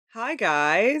Hi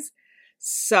guys.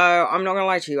 So I'm not gonna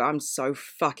lie to you, I'm so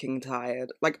fucking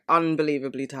tired. Like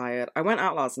unbelievably tired. I went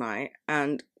out last night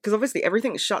and because obviously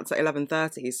everything shuts at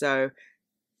 11:30, so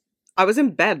I was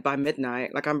in bed by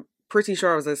midnight. Like I'm pretty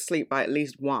sure I was asleep by at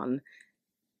least 1.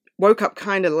 Woke up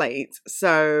kind of late,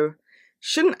 so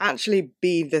shouldn't actually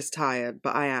be this tired,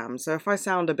 but I am. So if I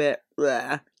sound a bit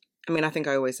bleh, I mean I think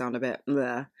I always sound a bit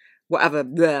bleh, whatever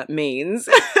bleh means.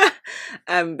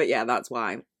 But yeah, that's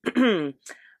why.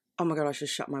 Oh my god, I should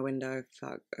shut my window.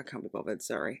 Fuck, I can't be bothered,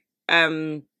 sorry.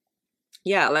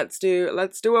 Yeah, let's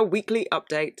do a weekly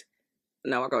update.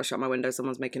 No, I gotta shut my window,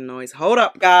 someone's making noise. Hold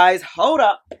up, guys, hold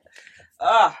up.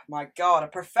 Oh my god, a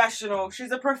professional.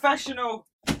 She's a professional.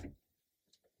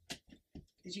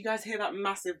 Did you guys hear that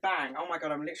massive bang? Oh my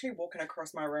god, I'm literally walking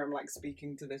across my room like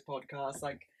speaking to this podcast.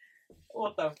 Like,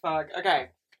 what the fuck? Okay,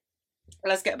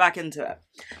 let's get back into it.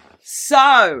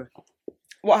 So,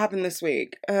 what happened this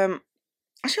week?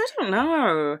 Actually, I don't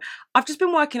know. I've just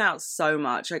been working out so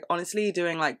much. Like, honestly,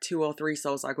 doing like 2 or 3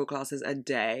 Soul Cycle classes a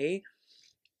day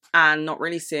and not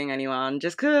really seeing anyone.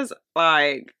 Just because,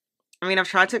 like, I mean, I've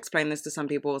tried to explain this to some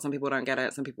people. Some people don't get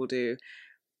it. Some people do.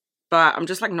 But I'm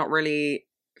just, like, not really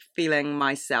feeling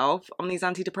myself on these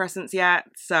antidepressants yet.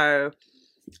 So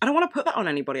I don't want to put that on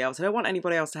anybody else. I don't want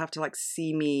anybody else to have to, like,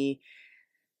 see me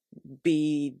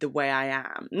be the way I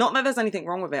am. Not that there's anything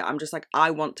wrong with it. I'm just like,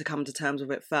 I want to come to terms with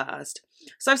it first.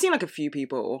 So I've seen like a few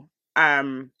people.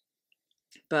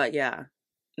 But yeah,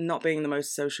 not being the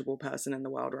most sociable person in the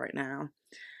world right now.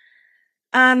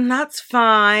 And that's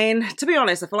fine. To be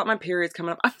honest, I feel like my period's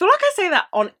coming up. I feel like I say that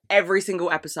on every single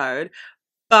episode,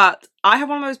 but I have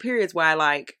one of those periods where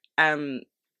like I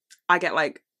get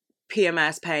like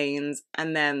PMS pains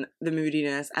and then the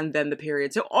moodiness and then the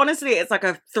period. So honestly, it's like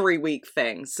a 3-week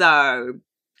thing. So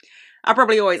I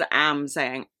probably always am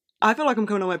saying, I feel like I'm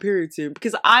coming on my period soon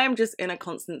because I am just in a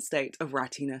constant state of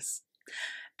rattiness.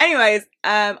 Anyways,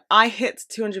 I hit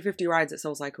 250 rides at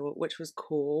SoulCycle, which was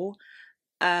cool.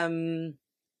 I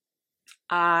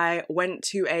went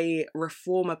to a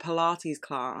reformer Pilates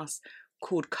class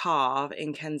called Carve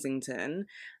in Kensington,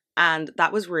 and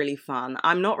that was really fun.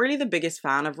 I'm not really the biggest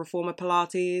fan of reformer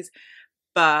Pilates,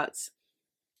 but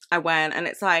I went, and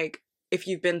it's like, if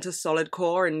you've been to Solid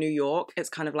Core in New York, it's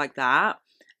kind of like that.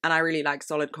 And I really like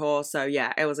Solid Core, so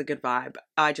yeah, it was a good vibe.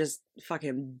 I just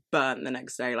fucking burnt the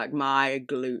next day. Like, my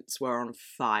glutes were on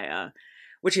fire,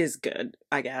 which is good,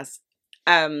 I guess.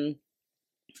 And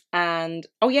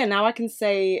oh yeah, now I can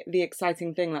say the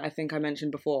exciting thing that I think I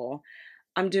mentioned before.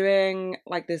 I'm doing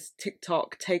like this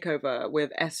TikTok takeover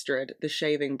with Estrid, the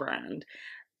shaving brand.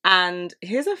 And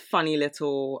here's a funny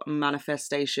little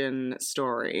manifestation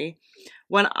story.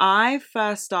 When I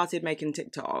first started making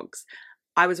TikToks,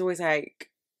 I was always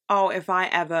like, oh, if I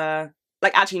ever,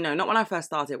 like, actually, no, not when I first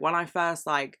started. When I first,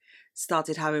 like,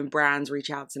 started having brands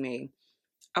reach out to me,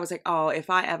 I was like, oh, if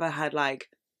I ever had, like,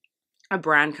 a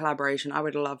brand collaboration, I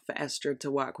would love for Estrid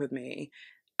to work with me.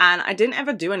 And I didn't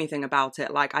ever do anything about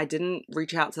it. Like, I didn't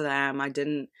reach out to them. I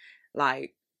didn't,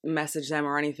 like, message them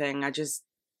or anything. I just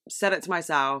said it to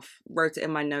myself, wrote it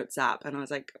in my notes app, and I was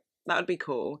like, that would be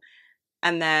cool.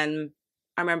 And then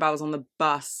I remember I was on the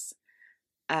bus.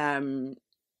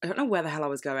 I don't know where the hell I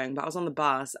was going, but I was on the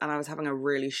bus and I was having a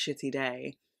really shitty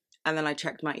day. And then I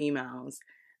checked my emails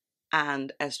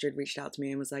and Estrid reached out to me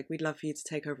and was like, we'd love for you to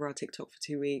take over our TikTok for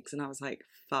 2 weeks. And I was like,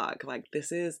 fuck, like,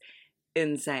 this is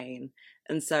insane.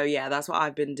 And so, yeah, that's what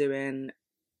I've been doing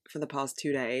for the past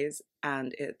 2 days.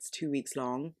 And it's 2 weeks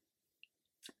long.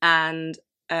 And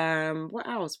what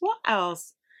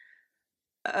else?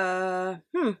 No,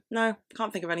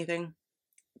 can't think of anything.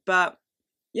 But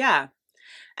yeah.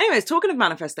 Anyways, talking of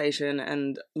manifestation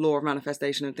and law of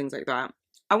manifestation and things like that,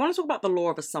 I want to talk about the law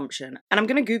of assumption. And I'm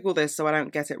going to Google this so I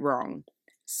don't get it wrong.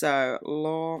 So,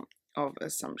 law of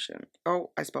assumption.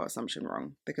 Oh, I spelled assumption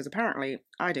wrong because apparently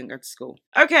I didn't go to school.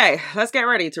 Okay, let's get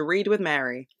ready to read with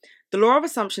Mary. The law of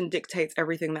assumption dictates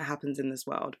everything that happens in this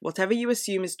world. Whatever you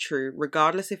assume is true,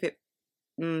 regardless if it...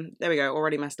 there we go,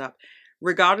 already messed up.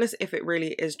 Regardless if it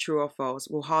really is true or false,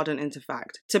 will harden into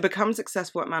fact. To become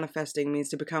successful at manifesting means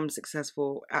to become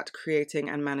successful at creating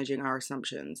and managing our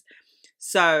assumptions.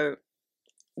 So,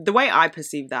 the way I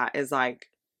perceive that is like,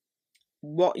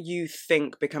 what you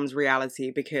think becomes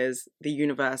reality because the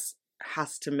universe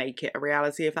has to make it a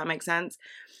reality, if that makes sense.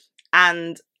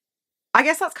 And I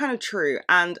guess that's kind of true.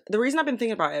 And the reason I've been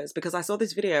thinking about it is because I saw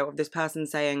this video of this person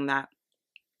saying that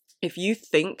if you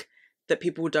think that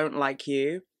people don't like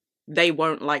you, they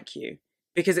won't like you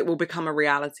because it will become a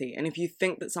reality. And if you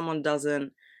think that someone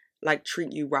doesn't like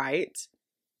treat you right,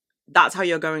 that's how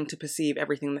you're going to perceive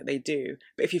everything that they do.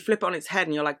 But if you flip it on its head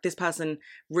and you're like, this person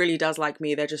really does like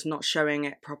me, they're just not showing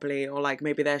it properly, or like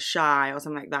maybe they're shy or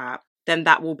something like that, then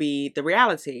that will be the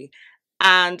reality.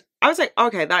 And I was like,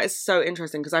 okay, that is so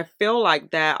interesting, because I feel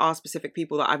like there are specific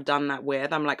people that I've done that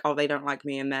with. I'm like, oh, they don't like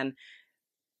me. And then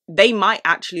they might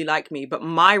actually like me, but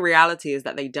my reality is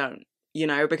that they don't, you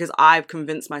know, because I've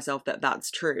convinced myself that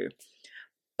that's true.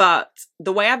 But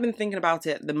the way I've been thinking about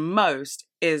it the most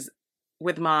is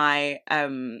with my,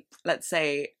 let's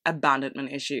say,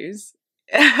 abandonment issues.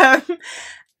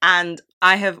 And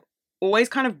I have always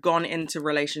kind of gone into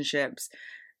relationships,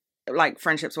 like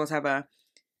friendships, whatever,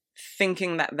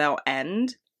 thinking that they'll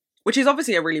end, which is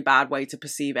obviously a really bad way to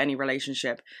perceive any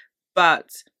relationship. But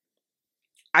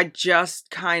I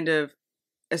just kind of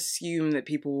assume that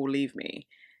people will leave me.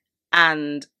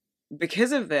 And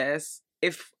because of this,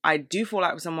 if I do fall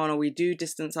out with someone, or we do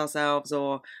distance ourselves,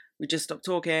 or we just stop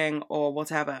talking or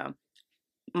whatever,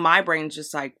 my brain's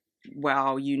just like,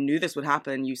 well, you knew this would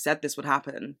happen. You said this would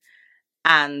happen.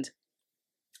 And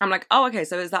I'm like, oh, okay,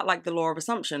 so is that like the law of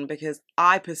assumption? Because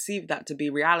I perceive that to be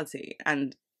reality,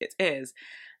 and it is.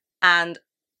 And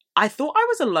I thought I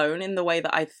was alone in the way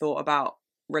that I thought about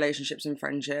relationships and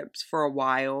friendships for a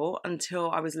while,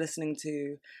 until I was listening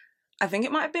to, I think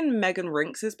it might have been Megan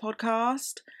Rinks's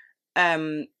podcast.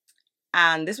 And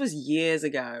this was years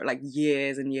ago, like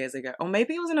years and years ago. Or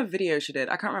maybe it was in a video she did.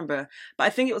 I can't remember. But I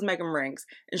think it was Megan Rinks.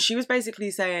 And she was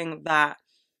basically saying that,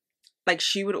 like,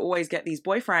 she would always get these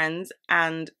boyfriends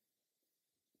and,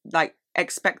 like,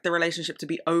 expect the relationship to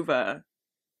be over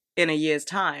in a year's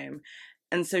time.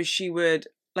 And so she would,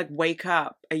 like, wake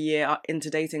up a year into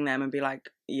dating them and be like,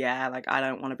 yeah, like, I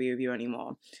don't want to be with you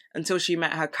anymore. Until she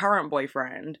met her current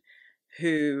boyfriend,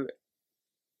 who,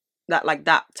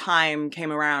 that time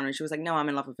came around and she was like, no, I'm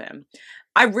in love with him.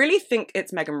 I really think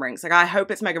it's Megan Rinks. Like, I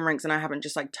hope it's Megan Rinks and I haven't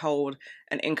just, like, told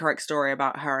an incorrect story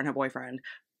about her and her boyfriend.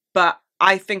 But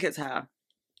I think it's her.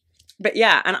 But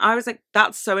yeah, and I was like,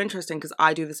 that's so interesting, because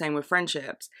I do the same with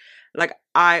friendships. Like,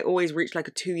 I always reach, like,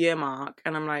 a 2-year mark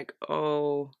and I'm like,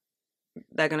 oh,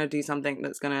 they're going to do something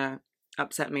that's going to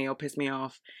upset me or piss me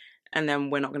off, and then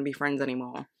we're not going to be friends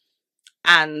anymore.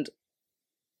 And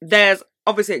there's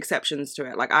obviously exceptions to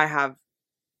it. Like, I have,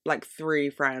 like, 3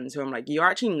 friends who I'm like, you're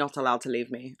actually not allowed to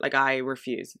leave me. Like, I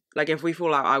refuse. Like, if we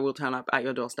fall out, I will turn up at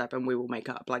your doorstep and we will make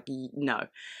up. Like, no.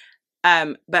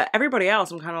 But everybody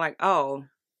else, I'm kind of like, oh,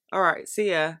 all right,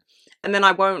 see ya. And then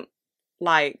I won't,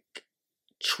 like,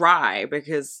 try,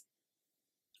 because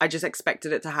I just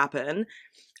expected it to happen.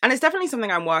 And it's definitely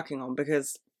something I'm working on,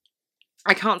 because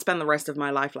I can't spend the rest of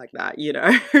my life like that, you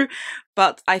know?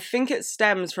 But I think it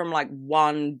stems from, like,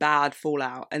 one bad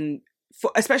fallout. And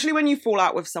especially when you fall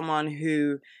out with someone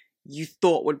who you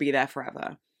thought would be there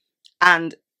forever.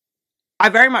 And I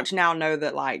very much now know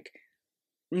that, like,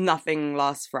 nothing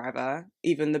lasts forever.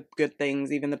 Even the good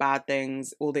things, even the bad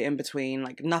things, all the in-between.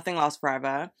 Like, nothing lasts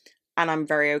forever. And I'm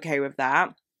very okay with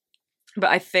that. But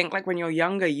I think, like, when you're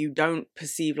younger, you don't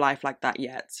perceive life like that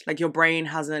yet. Like, your brain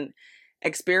hasn't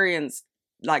experienced,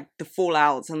 like, the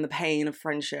fallouts and the pain of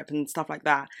friendship and stuff like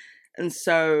that. And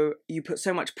so you put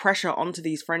so much pressure onto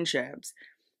these friendships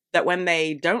that when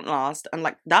they don't last, and,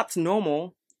 like, that's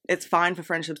normal. It's fine for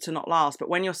friendships to not last. But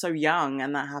when you're so young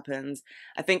and that happens,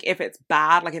 I think if it's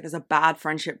bad, like, if there's a bad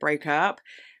friendship breakup,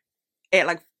 it,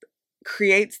 like,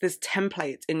 creates this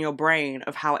template in your brain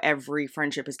of how every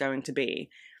friendship is going to be.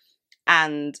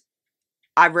 And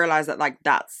I realized that, like,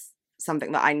 that's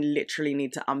something that I literally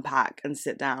need to unpack and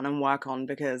sit down and work on,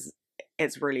 because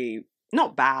it's really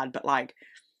not bad, but, like,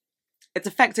 it's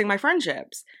affecting my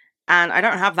friendships. And I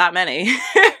don't have that many.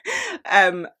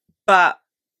 But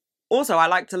also I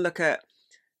like to look at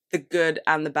the good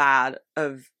and the bad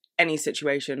of any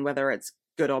situation, whether it's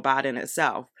good or bad in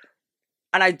itself.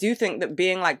 And I do think that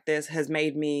being like this has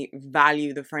made me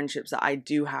value the friendships that I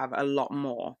do have a lot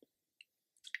more.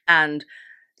 And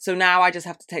so now I just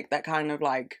have to take that kind of,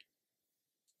 like,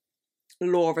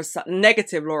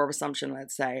 negative law of assumption,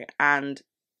 let's say, and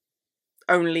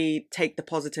only take the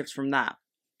positives from that.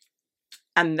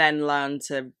 And then learn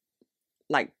to,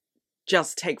 like,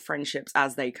 just take friendships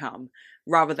as they come,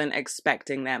 rather than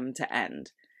expecting them to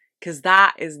end. Because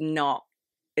that is not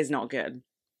good.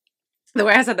 The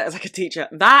way I said that is like a teacher.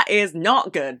 That is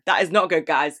not good. That is not good,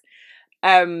 guys.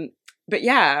 But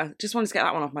yeah, just wanted to get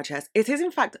that one off my chest. It is,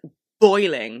 in fact,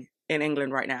 boiling in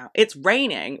England right now. It's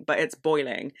raining, but it's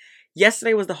boiling.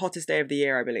 Yesterday was the hottest day of the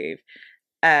year, I believe.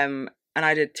 And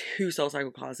I did 2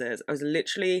 SoulCycle classes. I was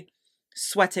literally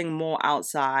sweating more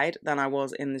outside than I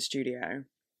was in the studio.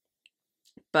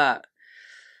 But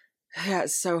Yeah,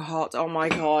 it's so hot. Oh my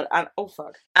god. And oh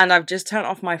fuck. And I've just turned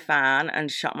off my fan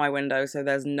and shut my window so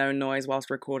there's no noise whilst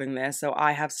recording this. So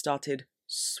I have started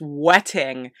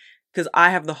sweating because I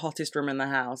have the hottest room in the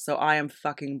house. So I am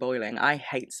fucking boiling. I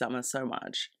hate summer so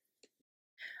much.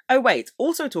 Oh wait,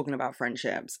 also talking about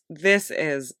friendships. This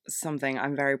is something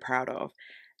I'm very proud of.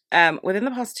 Within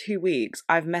the past 2 weeks,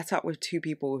 I've met up with two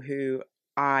people who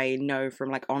I know from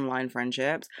like online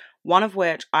friendships, one of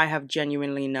which I have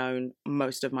genuinely known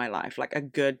most of my life, like a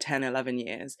good 10, 11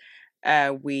 years.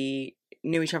 We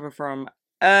knew each other from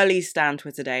early Stan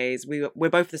Twitter days. We're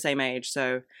both the same age,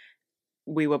 so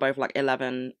we were both like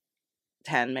 11,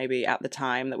 10 maybe at the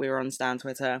time that we were on Stan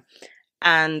Twitter.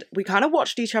 And we kind of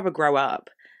watched each other grow up.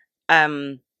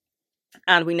 Um,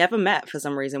 and we never met for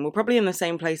some reason. We're probably in the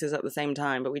same places at the same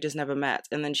time, but we just never met.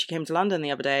 And then she came to London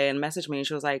the other day and messaged me and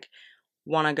she was like,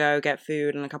 wanna go get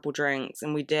food and a couple drinks?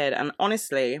 And we did. And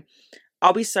honestly,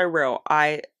 I'll be so real.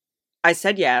 I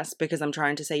said yes because I'm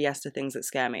trying to say yes to things that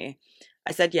scare me.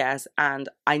 I said yes and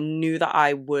I knew that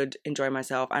I would enjoy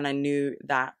myself and I knew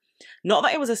that not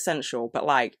that it was essential, but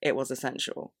like it was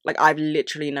essential. Like I've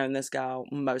literally known this girl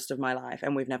most of my life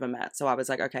and we've never met. So I was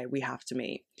like, okay, we have to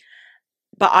meet.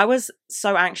 But I was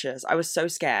so anxious. I was so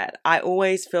scared. I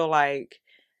always feel like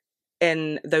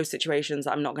in those situations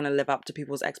I'm not going to live up to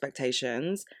people's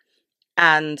expectations.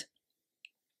 And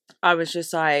I was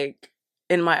just like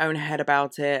in my own head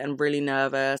about it and really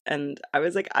nervous. And I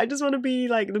was like, I just want to be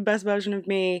like the best version of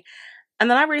me.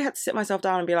 And then I really had to sit myself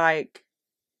down and be like,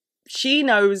 she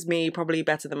knows me probably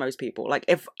better than most people. Like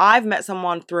if I've met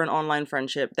someone through an online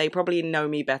friendship, they probably know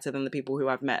me better than the people who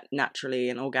I've met naturally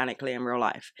and organically in real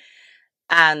life.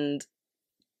 And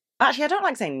actually, I don't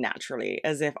like saying naturally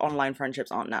as if online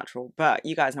friendships aren't natural, but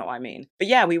you guys know what I mean. But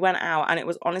yeah, we went out and it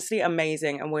was honestly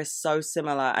amazing and we're so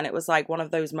similar. And it was like one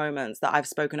of those moments that I've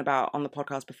spoken about on the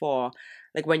podcast before.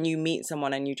 Like when you meet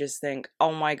someone and you just think,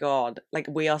 oh my God, like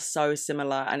we are so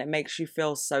similar and it makes you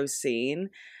feel so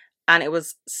seen. And it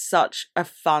was such a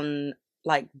fun,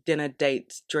 like dinner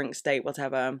date, drinks date,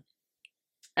 whatever.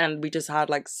 And we just had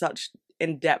like such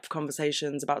in-depth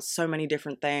conversations about so many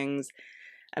different things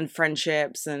and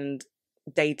friendships and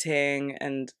dating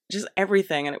and just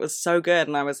everything. And it was so good.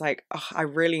 And I was like, oh, I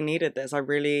really needed this. I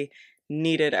really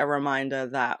needed a reminder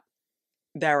that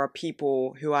there are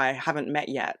people who I haven't met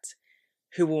yet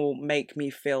who will make me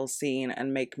feel seen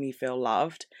and make me feel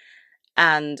loved.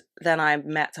 And then I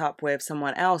met up with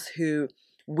someone else who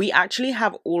we actually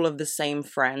have all of the same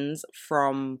friends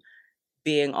from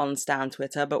being on Stan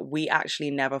Twitter, but we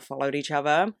actually never followed each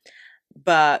other.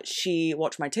 But she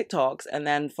watched my TikToks and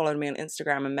then followed me on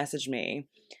Instagram and messaged me.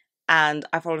 And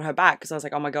I followed her back because I was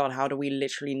like, oh my God, how do we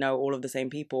literally know all of the same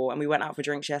people? And we went out for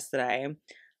drinks yesterday.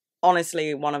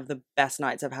 Honestly, one of the best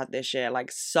nights I've had this year.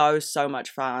 Like so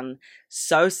much fun.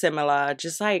 So similar.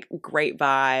 Just like great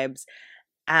vibes.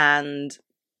 And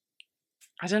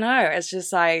I don't know, it's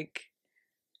just like,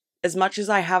 as much as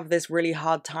I have this really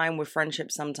hard time with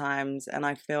friendships sometimes, and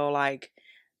I feel like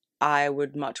I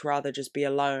would much rather just be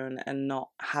alone and not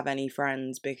have any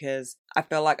friends because I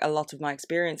feel like a lot of my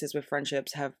experiences with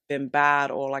friendships have been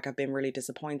bad or like I've been really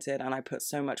disappointed and I put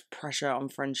so much pressure on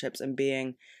friendships and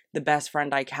being the best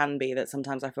friend I can be that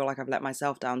sometimes I feel like I've let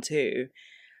myself down too.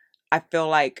 I feel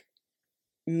like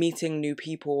meeting new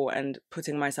people and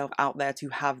putting myself out there to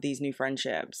have these new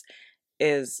friendships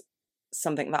is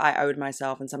something that I owed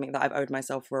myself and something that I've owed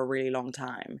myself for a really long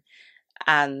time.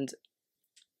 And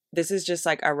this is just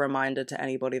like a reminder to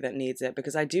anybody that needs it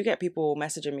because I do get people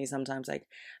messaging me sometimes like,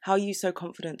 how are you so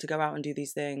confident to go out and do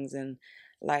these things? And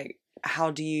like,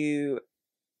 how do you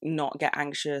not get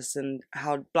anxious and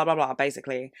how blah, blah, blah,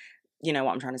 basically, you know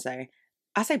what I'm trying to say.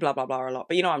 I say blah, blah, blah a lot,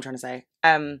 but you know what I'm trying to say.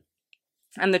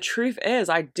 And the truth is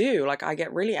I do, like I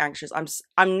get really anxious.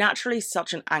 I'm naturally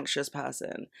such an anxious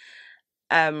person.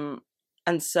 And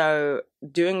so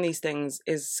doing these things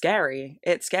is scary.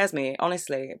 It scares me,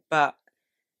 honestly, but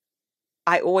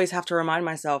I always have to remind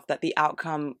myself that the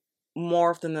outcome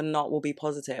more often than not will be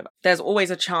positive. There's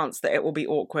always a chance that it will be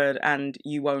awkward and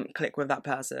you won't click with that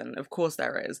person. Of course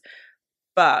there is.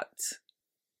 But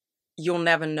you'll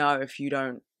never know if you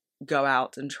don't go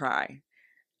out and try.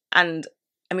 And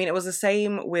I mean, it was the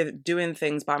same with doing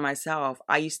things by myself.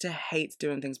 I used to hate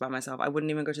doing things by myself. I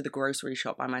wouldn't even go to the grocery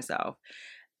shop by myself.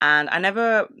 And I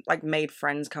never like made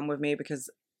friends come with me because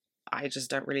I just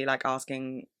don't really like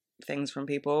asking things from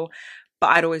people.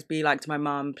 But I'd always be like to my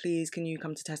mum, please, can you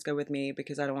come to Tesco with me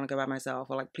because I don't want to go by myself?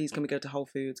 Or like, please, can we go to Whole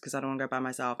Foods because I don't want to go by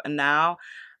myself? And now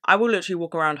I will literally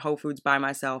walk around Whole Foods by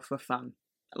myself for fun,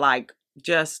 like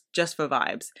just for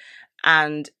vibes.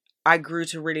 And I grew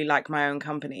to really like my own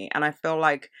company. And I feel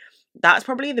like That's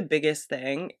probably the biggest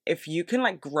thing. If you can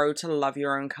like grow to love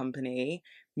your own company,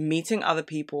 meeting other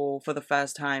people for the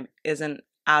first time isn't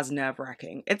as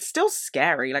nerve-wracking. It's still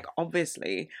scary, like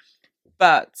obviously,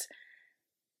 but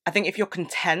I think if you're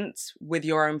content with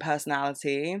your own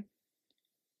personality,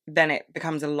 then it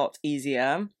becomes a lot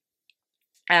easier.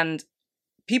 And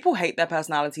people hate their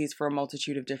personalities for a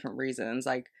multitude of different reasons.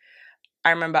 Like, I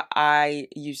remember I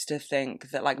used to think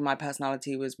that like my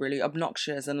personality was really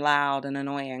obnoxious and loud and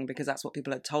annoying because that's what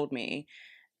people had told me.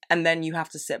 And then you have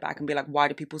to sit back and be like, why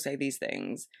do people say these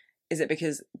things? Is it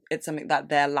because it's something that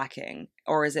they're lacking?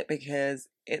 Or is it because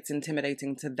it's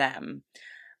intimidating to them?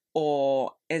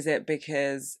 Or is it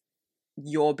because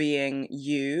you're being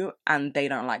you and they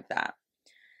don't like that?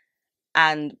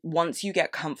 And once you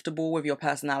get comfortable with your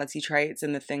personality traits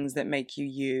and the things that make you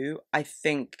you, I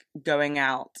think going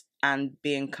out and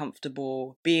being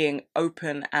comfortable, being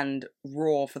open and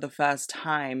raw for the first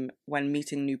time when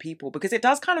meeting new people, because it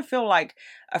does kind of feel like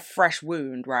a fresh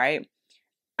wound, right?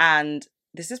 And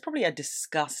this is probably a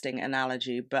disgusting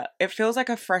analogy, but it feels like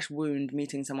a fresh wound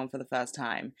meeting someone for the first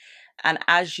time. And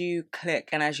as you click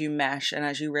and as you mesh and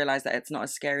as you realize that it's not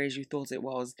as scary as you thought it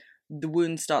was, the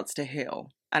wound starts to heal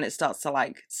and it starts to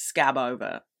like scab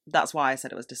over. That's why I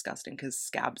said it was disgusting, because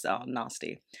scabs are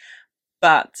nasty.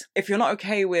 But if you're not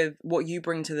okay with what you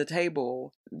bring to the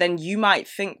table, then you might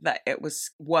think that it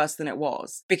was worse than it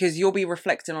was, because you'll be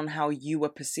reflecting on how you were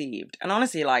perceived. And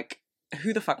honestly, like,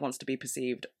 who the fuck wants to be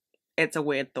perceived? It's a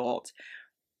weird thought.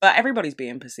 But everybody's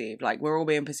being perceived. Like, we're all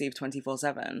being perceived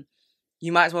 24/7.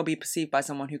 You might as well be perceived by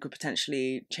someone who could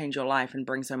potentially change your life and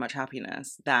bring so much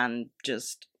happiness than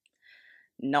just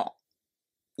not.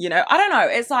 You know, I don't know.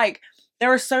 It's like,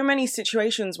 there are so many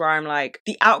situations where I'm like,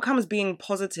 the outcomes being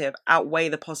positive outweigh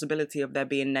the possibility of there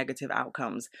being negative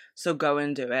outcomes. So go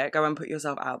and do it. Go and put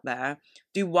yourself out there.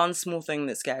 Do one small thing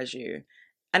that scares you.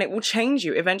 And it will change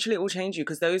you. Eventually it will change you,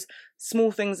 because those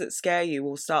small things that scare you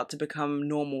will start to become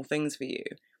normal things for you.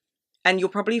 And you'll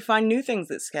probably find new things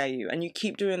that scare you. And you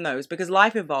keep doing those, because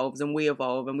life evolves and we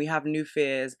evolve and we have new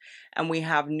fears and we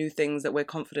have new things that we're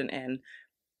confident in.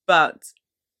 But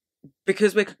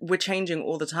because we're changing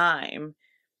all the time,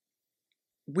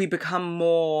 we become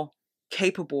more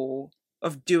capable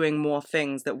of doing more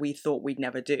things that we thought we'd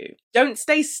never do. Don't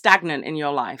stay stagnant in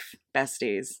your life,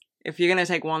 besties. If you're going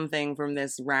to take one thing from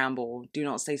this ramble, do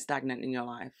not stay stagnant in your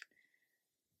life.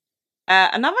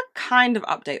 Another kind of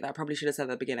update that I probably should have said at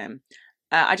the beginning.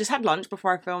 I just had lunch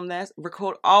before I filmed this.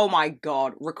 Recorded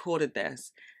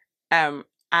this.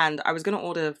 And I was going to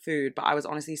order food, but I was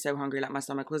honestly so hungry. Like, my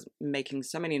stomach was making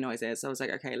so many noises. So I was like,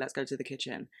 okay, let's go to the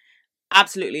kitchen.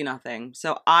 Absolutely nothing.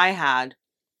 So I had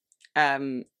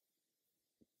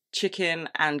chicken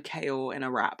and kale in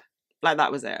a wrap. Like,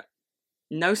 that was it.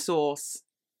 No sauce,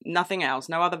 nothing else,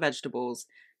 no other vegetables.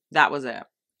 That was it.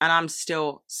 And I'm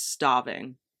still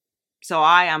starving. So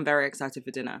I am very excited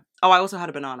for dinner. Oh, I also had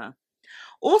a banana.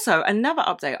 Also, another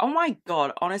update. Oh my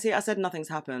God. Honestly, I said nothing's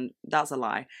happened. That's a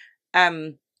lie.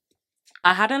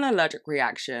 I had an allergic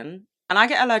reaction, and I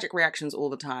get allergic reactions all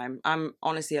the time. I'm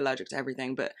honestly allergic to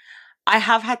everything, but I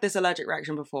have had this allergic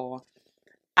reaction before,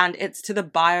 and it's to the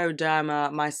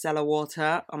Bioderma micellar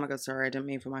water. Oh my God, sorry, I didn't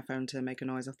mean for my phone to make a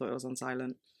noise. I thought it was on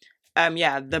silent.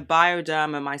 Yeah, the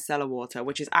Bioderma micellar water,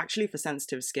 which is actually for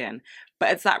sensitive skin, but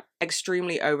it's that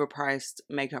extremely overpriced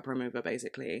makeup remover,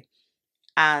 basically.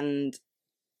 And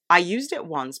I used it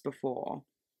once before,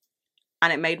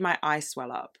 and it made my eye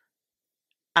swell up.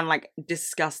 And like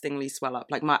disgustingly swell up.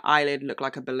 Like, my eyelid looked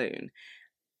like a balloon.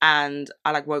 And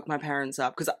I like woke my parents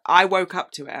up, because I woke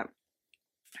up to it.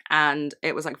 And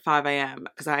it was like 5 a.m.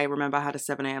 because I remember I had a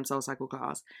 7 a.m. Soul Cycle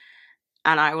class.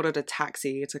 And I ordered a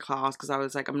taxi to class because I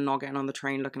was like, I'm not getting on the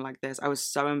train looking like this. I was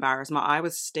so embarrassed. My eye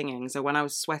was stinging. So when I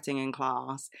was sweating in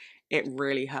class, it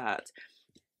really hurt.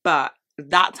 But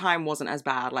that time wasn't as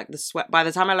bad. Like, the sweat, by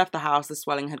the time I left the house, the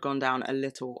swelling had gone down a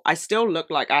little. I still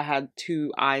looked like I had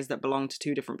two eyes that belonged to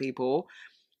two different people,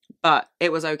 but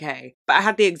it was okay. But I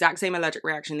had the exact same allergic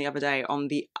reaction the other day on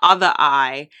the other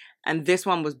eye, and this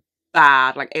one was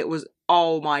bad. Like, it was,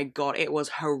 oh my God, it was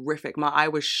horrific. My eye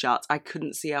was shut. I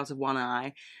couldn't see out of one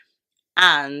eye,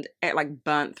 and it like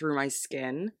burnt through my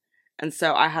skin. And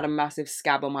so I had a massive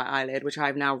scab on my eyelid, which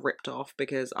I've now ripped off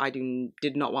because I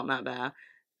did not want that there.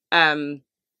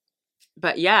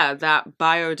 But yeah, that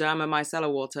Bioderma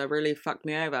micellar water really fucked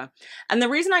me over. And the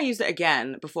reason I used it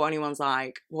again, before anyone's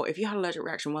like, well, if you had an allergic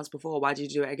reaction once before, why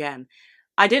did you do it again?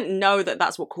 I didn't know that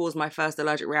that's what caused my first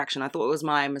allergic reaction. I thought it was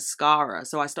my mascara,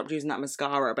 so I stopped using that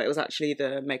mascara, but it was actually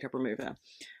the makeup remover.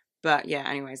 But yeah,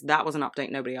 anyways, that was an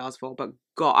update nobody asked for. But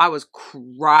God, I was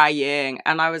crying.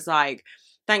 And I was like,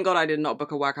 Thank God I did not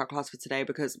book a workout class for today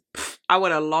because I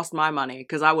would have lost my money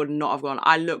because I would not have gone.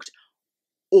 I looked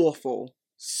awful.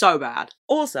 So bad.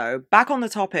 Also, back on the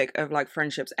topic of like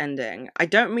friendships ending, I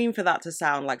don't mean for that to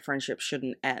sound like friendships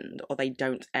shouldn't end or they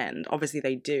don't end. Obviously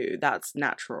they do. That's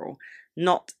natural.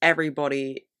 Not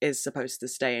everybody is supposed to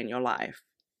stay in your life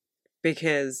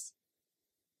because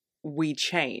we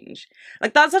change.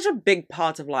 Like, that's such a big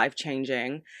part of life,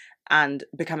 changing and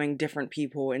becoming different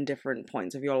people in different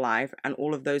points of your life, and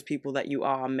all of those people that you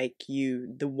are make you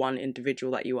the one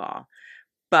individual that you are.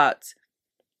 But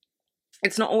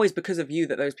it's not always because of you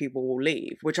that those people will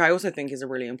leave, which I also think is a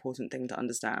really important thing to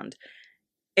understand.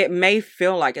 It may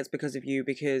feel like it's because of you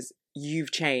because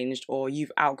you've changed or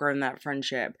you've outgrown that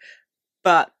friendship,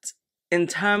 but in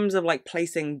terms of like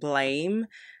placing blame,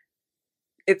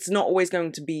 it's not always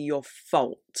going to be your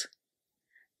fault.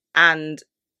 And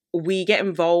we get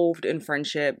involved in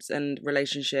friendships and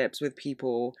relationships with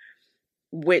people,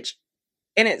 which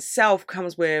in itself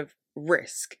comes with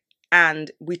risk.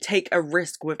 And we take a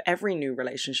risk with every new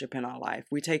relationship in our life.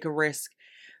 We take a risk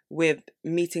with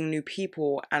meeting new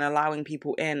people and allowing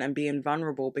people in and being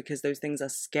vulnerable because those things are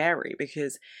scary.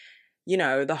 Because, you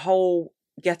know, the whole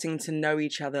getting to know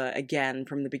each other again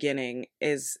from the beginning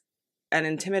is an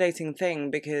intimidating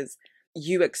thing because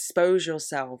you expose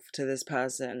yourself to this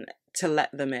person to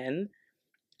let them in,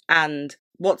 and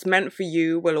what's meant for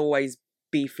you will always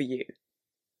be for you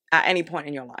at any point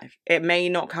in your life. It may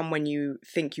not come when you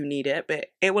think you need it, but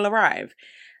it will arrive.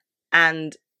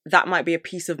 And that might be a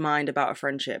peace of mind about a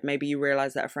friendship. Maybe you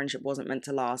realize that a friendship wasn't meant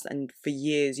to last, and for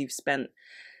years you've spent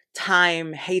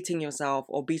time hating yourself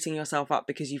or beating yourself up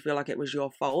because you feel like it was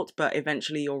your fault, but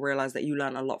eventually you'll realize that you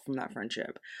learned a lot from that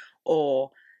friendship.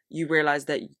 Or you realize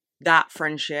that that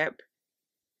friendship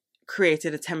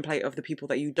created a template of the people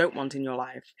that you don't want in your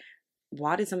life.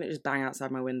 Why did something just bang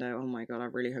outside my window? Oh my God, I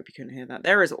really hope you couldn't hear that.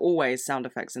 There is always sound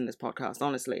effects in this podcast,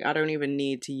 honestly. I don't even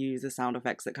need to use the sound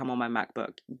effects that come on my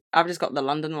MacBook. I've just got the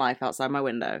London life outside my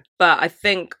window. But I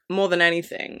think more than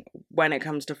anything, when it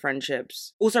comes to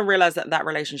friendships, also realize that that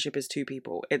relationship is two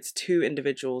people. It's two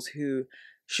individuals who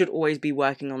should always be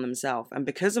working on themselves. And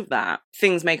because of that,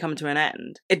 things may come to an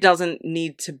end. It doesn't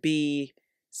need to be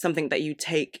something that you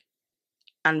take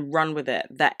and run with it,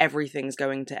 that everything's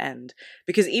going to end.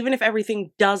 Because even if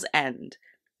everything does end,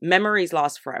 memories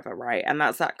last forever, right? And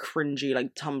that's that cringy,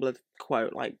 like, Tumblr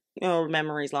quote, like, oh,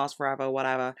 memories last forever,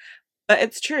 whatever. But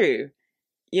it's true.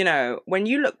 You know, when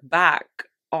you look back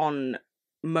on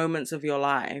moments of your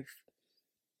life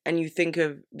and you think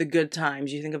of the good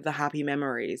times, you think of the happy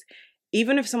memories,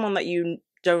 even if someone that you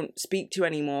don't speak to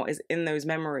anymore is in those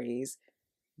memories,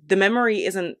 the memory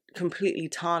isn't completely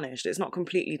tarnished. It's not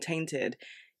completely tainted.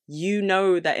 You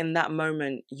know that in that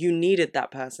moment, you needed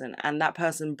that person and that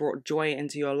person brought joy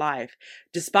into your life,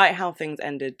 despite how things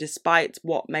ended, despite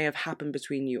what may have happened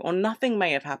between you, or nothing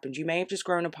may have happened. You may have just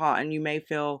grown apart and you may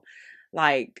feel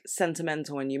like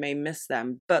sentimental and you may miss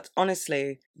them. But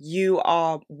honestly, you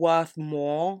are worth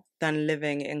more than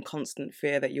living in constant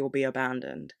fear that you'll be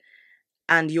abandoned.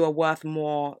 And you are worth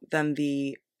more than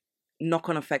the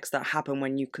knock-on effects that happen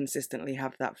when you consistently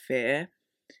have that fear.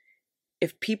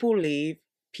 If people leave,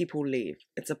 people leave.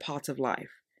 It's a part of life.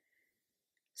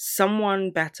 Someone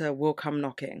better will come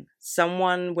knocking.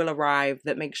 Someone will arrive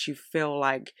that makes you feel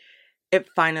like it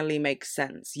finally makes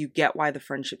sense. You get why the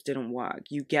friendships didn't work.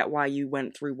 You get why you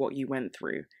went through what you went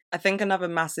through. I think another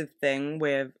massive thing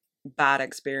with bad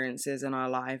experiences in our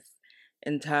life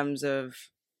in terms of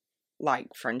like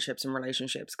friendships and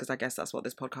relationships, because I guess that's what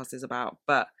this podcast is about,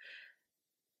 but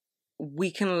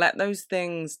we can let those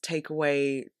things take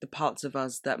away the parts of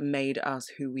us that made us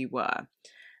who we were.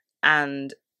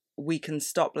 And we can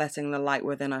stop letting the light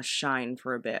within us shine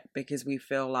for a bit because we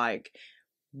feel like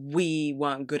we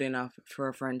weren't good enough for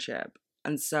a friendship.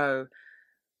 And so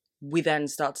we then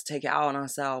start to take it out on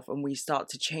ourselves and we start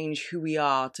to change who we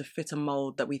are to fit a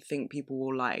mold that we think people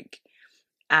will like.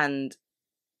 And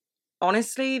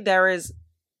honestly, I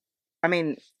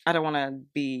don't want to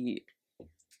be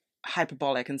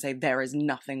hyperbolic and say there is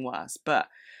nothing worse, but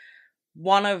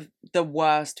one of the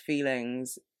worst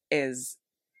feelings is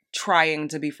trying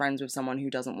to be friends with someone who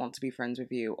doesn't want to be friends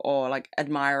with you, or like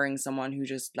admiring someone who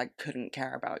just like couldn't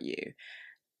care about you.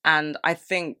 And I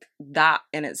think that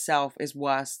in itself is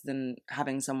worse than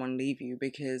having someone leave you,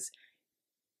 because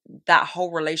that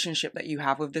whole relationship that you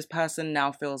have with this person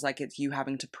now feels like it's you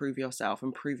having to prove yourself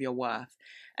and prove your worth.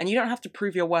 And you don't have to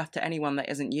prove your worth to anyone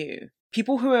that isn't you.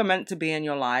 People who are meant to be in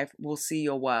your life will see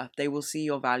your worth. They will see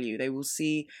your value. They will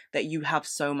see that you have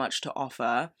so much to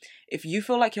offer. If you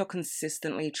feel like you're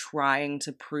consistently trying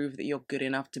to prove that you're good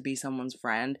enough to be someone's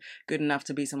friend, good enough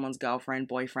to be someone's girlfriend,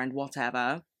 boyfriend,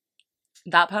 whatever,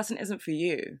 that person isn't for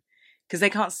you because they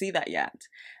can't see that yet.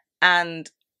 And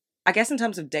I guess in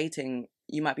terms of dating,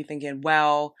 you might be thinking,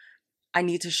 well, I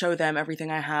need to show them everything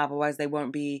I have, otherwise they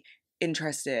won't be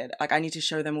interested. Like, I need to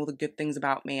show them all the good things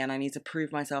about me and I need to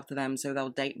prove myself to them so they'll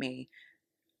date me.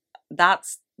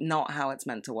 That's not how it's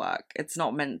meant to work. It's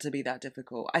not meant to be that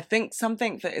difficult. I think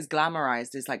something that is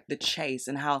glamorized is like the chase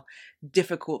and how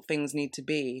difficult things need to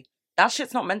be. That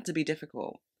shit's not meant to be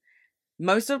difficult.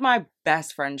 Most of my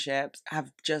best friendships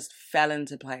have just fell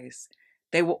into place.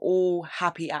 They were all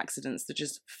happy accidents that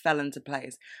just fell into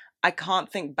place. I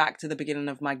can't think back to the beginning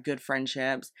of my good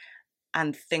friendships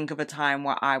and think of a time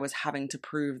where I was having to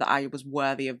prove that I was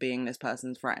worthy of being this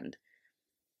person's friend.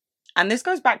 And this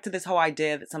goes back to this whole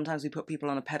idea that sometimes we put people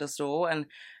on a pedestal and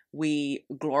we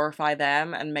glorify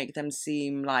them and make them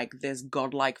seem like this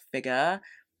godlike figure.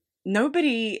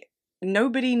 Nobody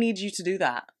needs you to do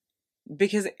that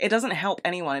because it doesn't help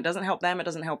anyone. It doesn't help them. It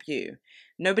doesn't help you.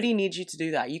 Nobody needs you to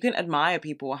do that. You can admire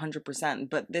people 100%,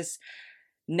 but this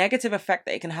negative effect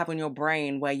that it can have on your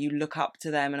brain where you look up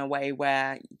to them in a way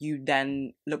where you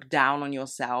then look down on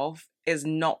yourself is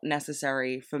not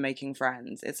necessary for making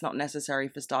friends. It's not necessary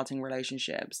for starting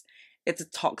relationships. It's a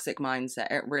toxic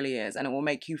mindset. It really is. And it will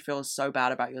make you feel so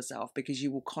bad about yourself because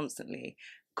you will constantly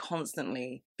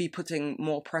be putting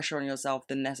more pressure on yourself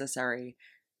than necessary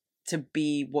to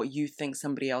be what you think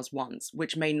somebody else wants,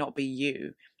 which may not be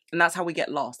you. And that's how we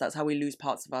get lost. That's how we lose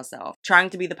parts of ourselves.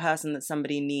 Trying to be the person that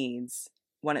somebody needs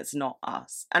when it's not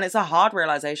us. And it's a hard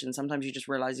realization. Sometimes you just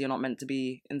realize you're not meant to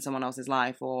be in someone else's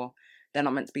life, or they're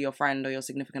not meant to be your friend or your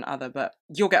significant other, but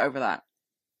you'll get over that.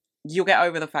 You'll get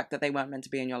over the fact that they weren't meant to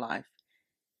be in your life.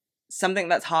 Something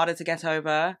that's harder to get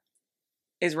over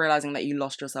is realizing that you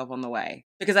lost yourself on the way.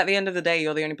 Because at the end of the day,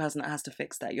 you're the only person that has to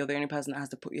fix that. You're the only person that has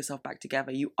to put yourself back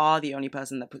together. You are the only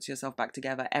person that puts yourself back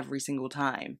together every single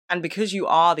time. And because you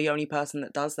are the only person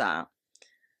that does that,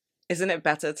 isn't it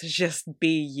better to just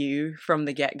be you from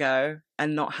the get-go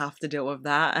and not have to deal with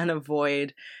that and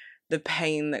avoid the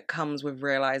pain that comes with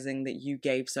realizing that you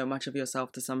gave so much of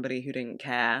yourself to somebody who didn't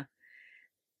care?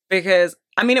 Because,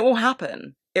 I mean, it will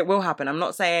happen. It will happen. I'm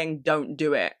not saying don't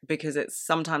do it because it's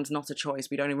sometimes not a choice.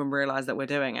 We don't even realize that we're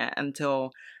doing it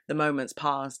until the moment's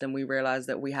passed and we realize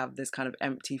that we have this kind of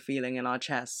empty feeling in our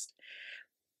chest.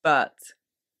 But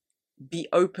be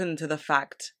open to the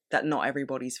fact that not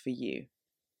everybody's for you.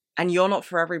 And you're not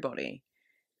for everybody,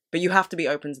 but you have to be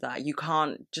open to that. You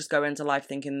can't just go into life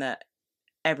thinking that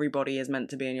everybody is meant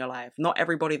to be in your life. Not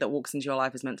everybody that walks into your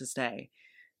life is meant to stay.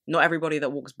 Not everybody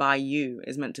that walks by you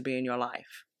is meant to be in your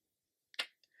life.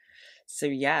 So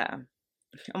yeah.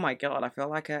 Oh my God, I feel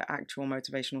like an actual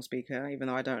motivational speaker, even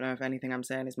though I don't know if anything I'm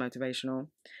saying is motivational.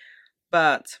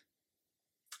 But,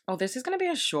 this is going to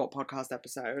be a short podcast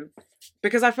episode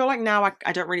because I feel like now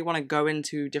I don't really want to go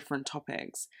into different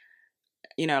topics.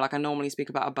 You know, like I normally speak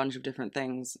about a bunch of different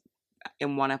things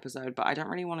in one episode, but I don't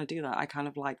really want to do that. I kind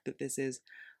of like that this is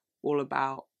all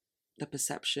about the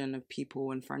perception of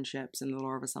people and friendships and the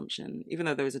law of assumption, even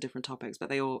though those are different topics, but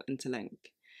they all interlink.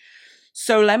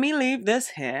 So let me leave this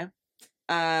here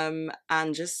and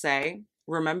just say,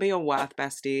 remember your worth,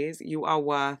 besties. You are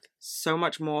worth so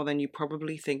much more than you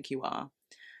probably think you are,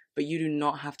 but you do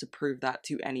not have to prove that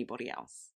to anybody else.